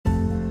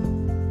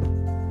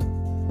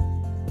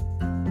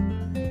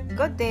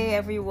Good day,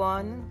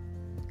 everyone.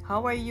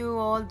 How are you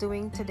all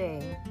doing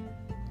today?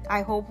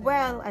 I hope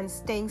well and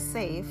staying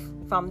safe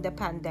from the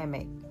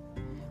pandemic.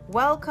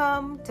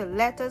 Welcome to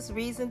Let Us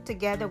Reason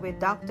Together with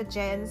Dr.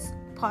 Jen's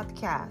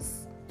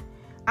podcast.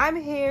 I'm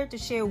here to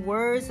share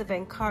words of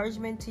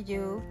encouragement to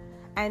you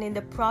and in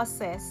the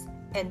process,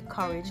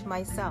 encourage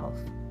myself.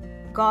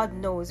 God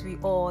knows we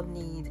all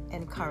need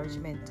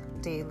encouragement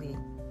daily.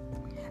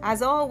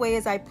 As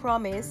always, I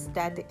promise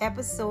that the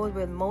episode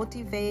will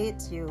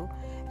motivate you,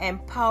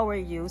 empower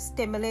you,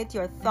 stimulate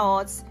your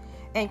thoughts,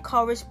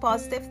 encourage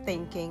positive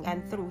thinking,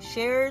 and through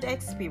shared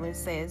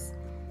experiences,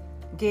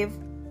 give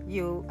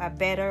you a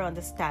better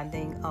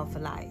understanding of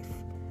life.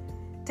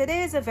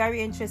 Today is a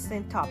very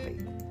interesting topic.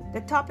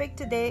 The topic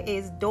today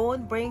is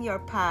don't bring your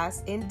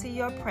past into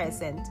your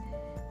present,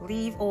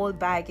 leave old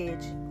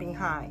baggage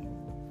behind.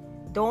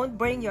 Don't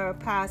bring your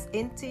past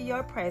into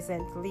your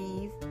present,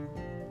 leave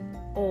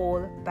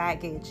old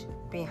baggage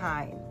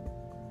behind.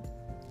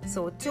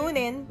 So tune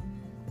in.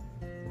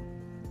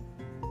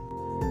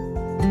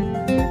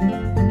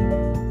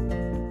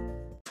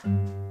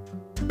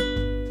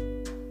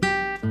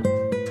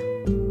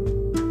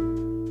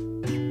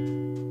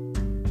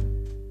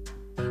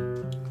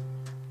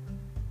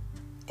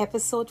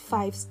 Episode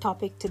 5's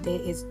topic today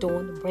is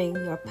don't bring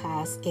your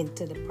past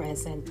into the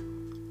present,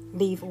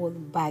 leave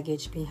old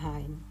baggage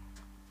behind.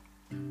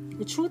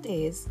 The truth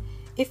is,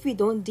 if we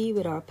don't deal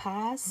with our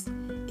past,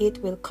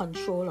 it will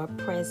control our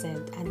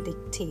present and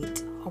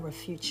dictate our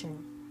future.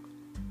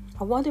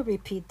 I want to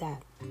repeat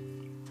that.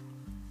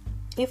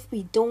 If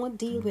we don't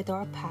deal with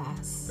our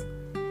past,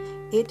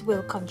 it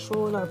will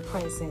control our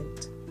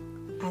present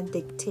and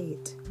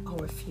dictate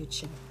our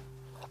future.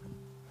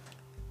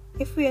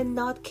 If we are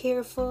not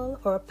careful,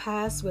 our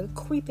past will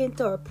creep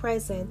into our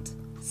present,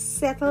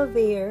 settle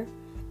there,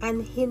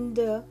 and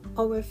hinder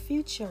our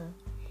future.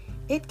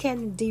 It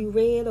can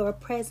derail our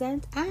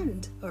present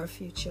and our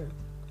future.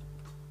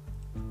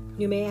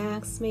 You may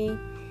ask me,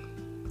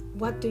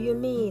 what do you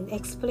mean?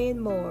 Explain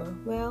more.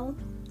 Well,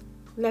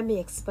 let me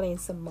explain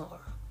some more.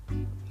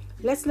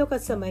 Let's look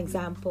at some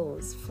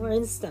examples. For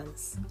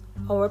instance,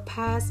 our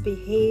past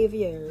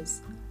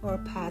behaviors, our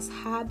past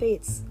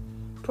habits,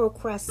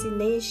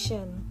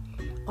 procrastination,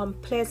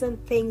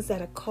 unpleasant things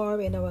that occur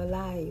in our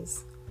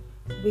lives.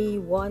 We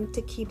want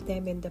to keep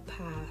them in the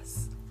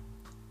past.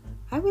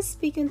 I was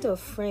speaking to a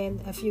friend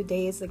a few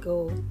days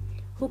ago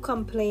who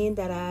complained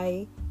that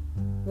I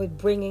was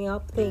bringing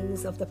up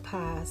things of the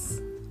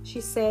past.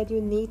 She said,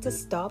 you need to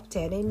stop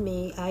telling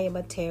me I am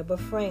a terrible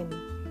friend.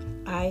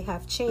 I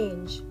have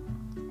changed.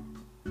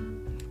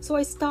 So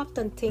I stopped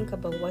and think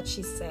about what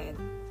she said.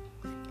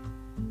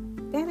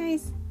 Then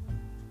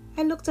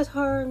I looked at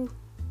her and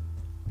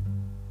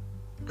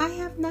I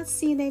have not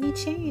seen any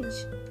change.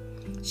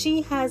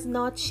 She has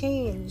not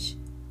changed.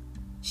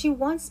 She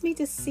wants me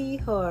to see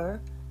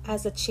her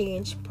as a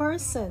changed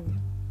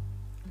person.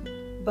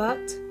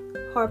 But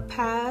her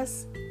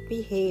past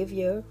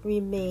behavior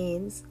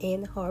remains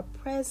in her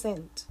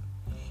present.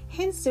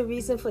 Hence the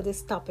reason for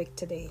this topic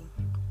today.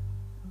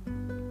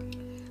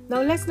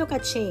 Now let's look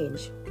at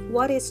change.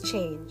 What is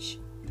change?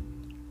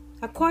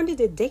 According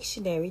to the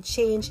dictionary,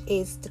 change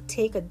is to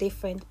take a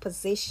different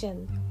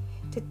position,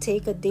 to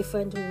take a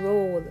different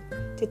role,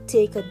 to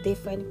take a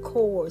different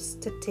course,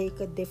 to take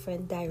a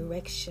different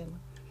direction,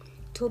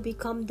 to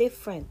become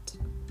different.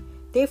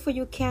 Therefore,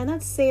 you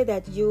cannot say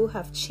that you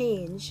have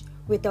changed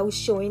without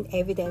showing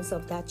evidence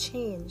of that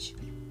change.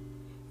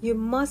 You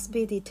must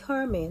be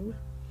determined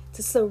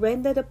to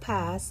surrender the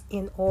past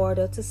in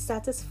order to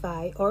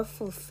satisfy or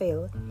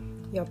fulfill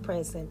your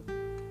present.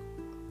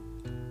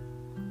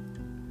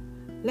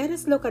 Let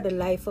us look at the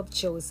life of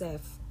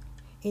Joseph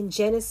in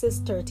Genesis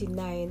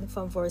 39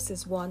 from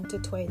verses 1 to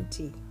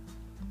 20.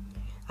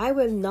 I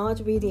will not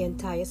read the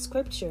entire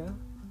scripture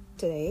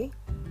today,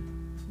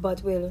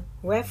 but will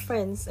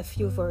reference a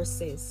few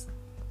verses.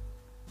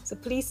 So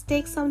please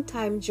take some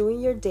time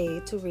during your day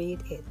to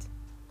read it.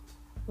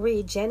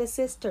 Read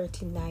Genesis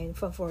 39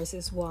 from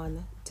verses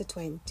 1 to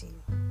 20.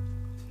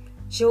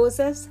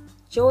 Joseph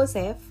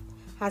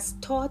has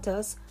taught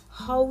us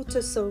how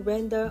to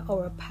surrender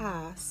our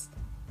past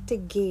to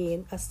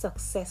gain a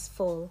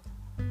successful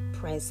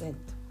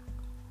present.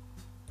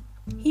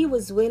 He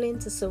was willing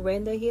to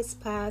surrender his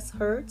past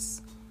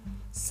hurts,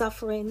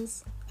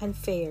 sufferings, and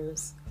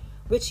fears,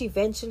 which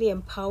eventually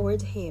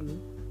empowered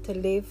him to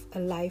live a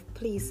life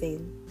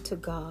pleasing to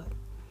God.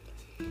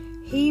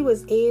 He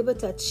was able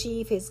to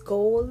achieve his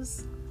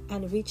goals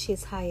and reach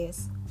his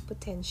highest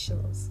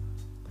potentials.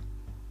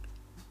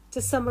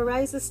 To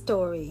summarize the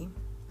story,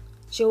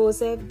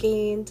 Joseph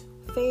gained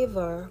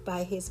favor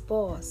by his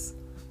boss,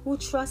 who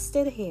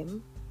trusted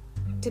him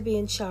to be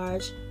in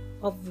charge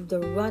of the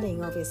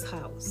running of his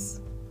house.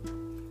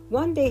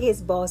 One day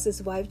his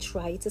boss's wife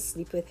tried to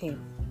sleep with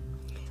him.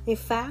 In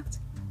fact,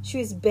 she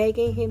was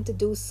begging him to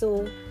do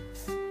so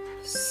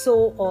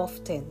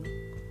often,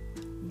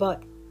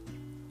 but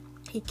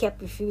he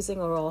kept refusing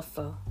her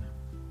offer.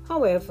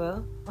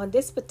 However, on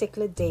this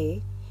particular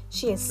day,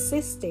 she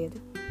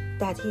insisted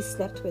that he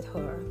slept with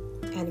her.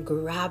 and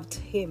grabbed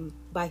him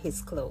by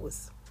his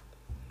clothes.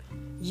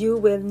 "You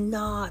will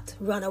not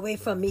run away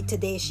from me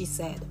today," she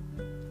said.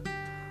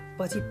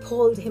 But he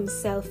pulled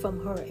himself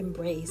from her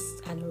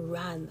embrace and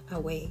ran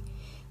away,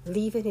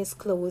 leaving his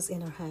clothes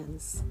in her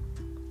hands.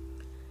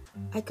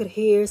 I could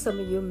hear some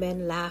of you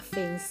men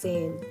laughing,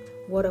 saying,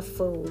 "What a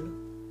fool.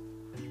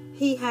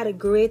 He had a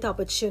great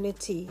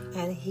opportunity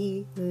and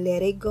he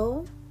let it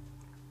go."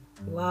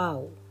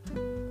 Wow.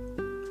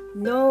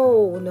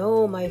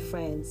 No, my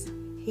friends.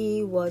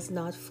 He was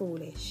not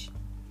foolish,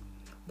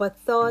 but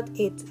thought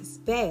it is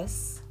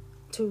best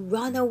to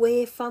run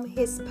away from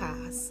his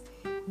past,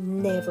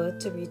 never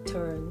to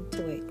return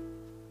to it.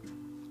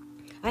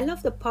 I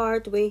love the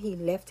part where he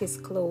left his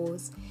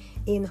clothes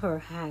in her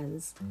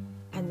hands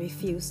and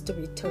refused to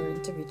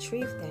return to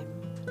retrieve them.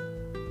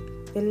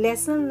 The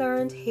lesson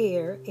learned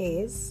here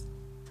is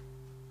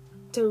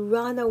to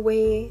run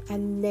away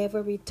and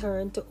never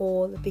return to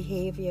old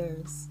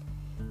behaviors.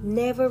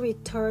 Never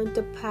return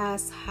to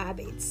past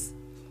habits.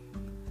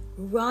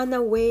 Run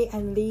away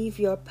and leave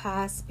your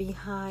past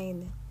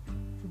behind.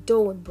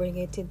 Don't bring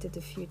it into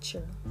the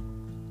future.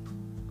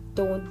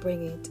 Don't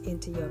bring it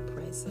into your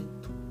present.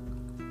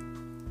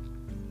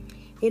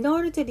 In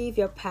order to leave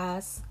your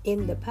past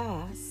in the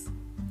past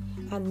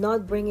and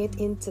not bring it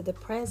into the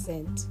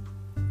present,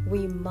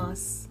 we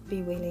must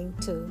be willing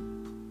to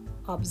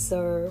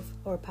observe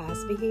our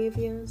past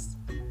behaviors,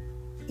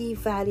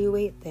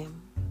 evaluate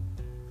them,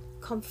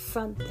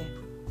 confront them,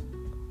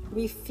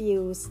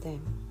 refuse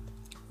them,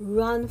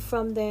 run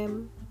from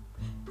them,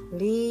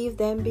 leave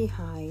them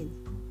behind.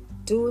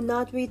 Do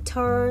not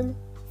return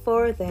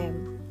for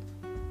them.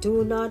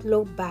 Do not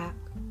look back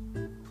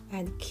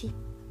and keep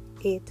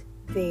it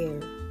there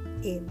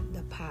in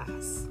the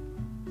past.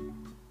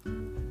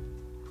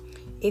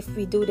 If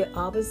we do the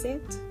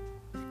opposite,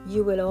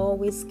 you will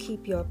always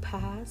keep your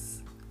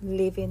past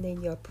living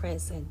in your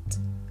present.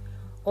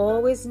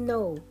 Always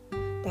know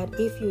that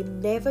if you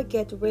never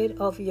get rid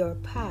of your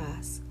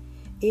past,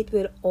 it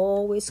will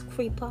always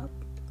creep up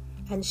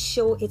and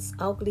show its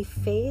ugly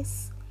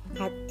face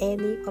at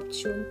any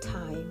opportune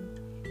time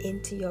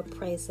into your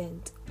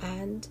present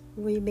and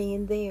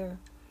remain there.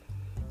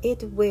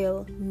 It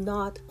will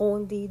not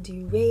only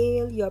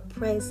derail your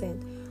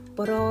present,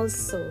 but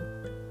also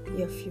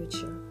your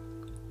future.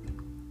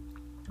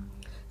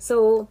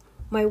 So,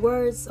 my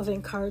words of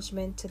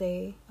encouragement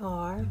today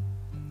are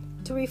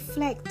to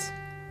reflect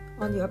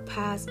on your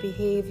past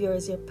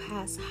behaviors, your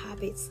past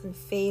habits and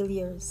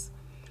failures,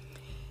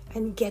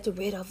 and get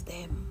rid of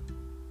them.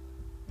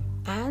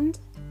 And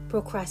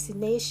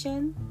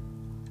procrastination,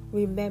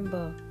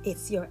 remember,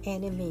 it's your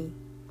enemy.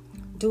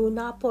 Do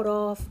not put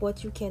off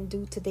what you can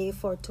do today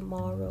for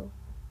tomorrow.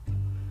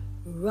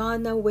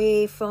 Run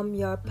away from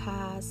your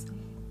past.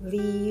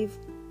 Leave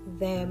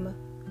them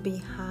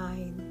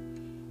behind.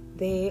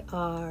 They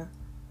are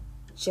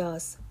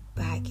just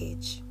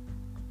baggage.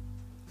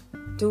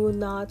 Do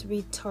not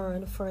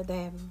return for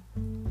them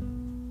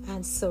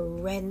and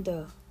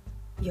surrender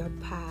your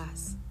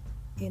past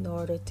in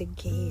order to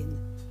gain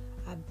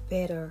a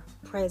better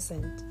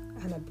present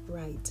and a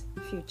bright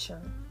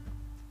future.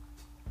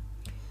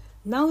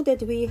 Now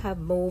that we have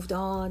moved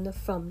on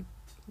from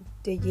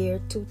the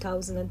year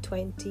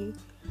 2020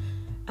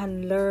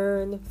 and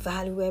learned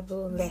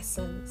valuable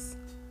lessons,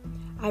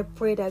 I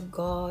pray that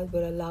God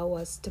will allow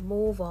us to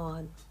move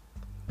on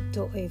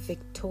to a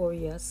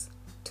victorious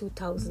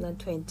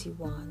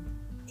 2021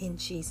 in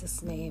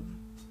Jesus' name.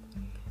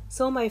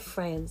 So, my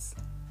friends,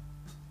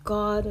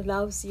 God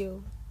loves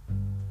you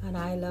and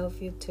I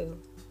love you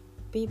too.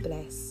 Be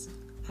blessed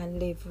and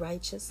live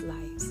righteous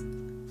lives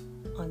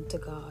unto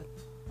God.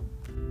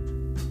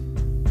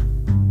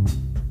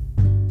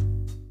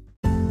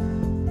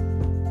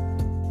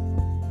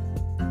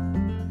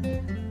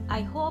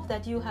 I hope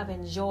that you have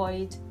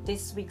enjoyed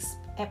this week's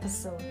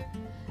episode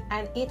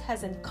and it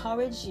has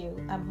encouraged you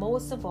and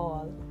most of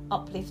all,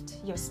 uplift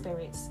your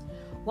spirits.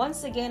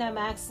 Once again, I'm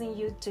asking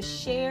you to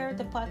share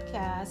the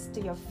podcast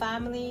to your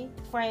family,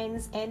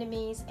 friends,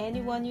 enemies,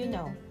 anyone you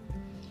know.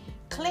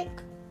 Click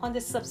on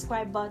the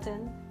subscribe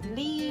button,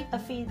 leave a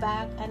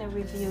feedback and a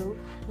review,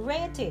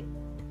 rate it.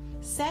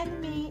 Send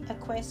me a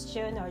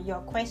question or your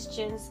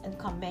questions and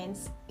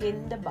comments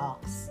in the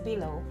box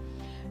below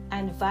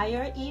and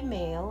via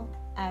email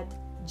at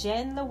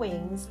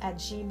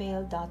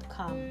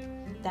jenlawings@gmail.com.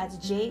 That's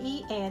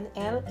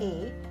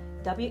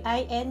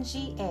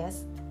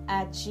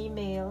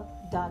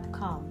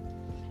JenLawings@gmail.com.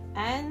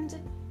 And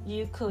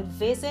you could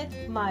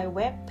visit my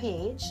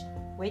webpage,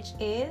 which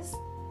is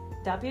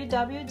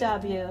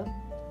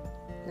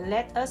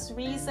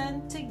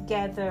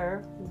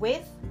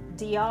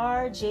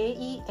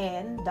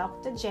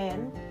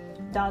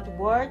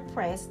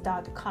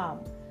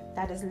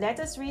That is Let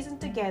Us Reason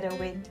Together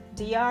with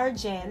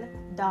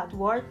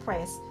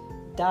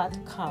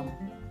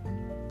drjen.wordpress.com.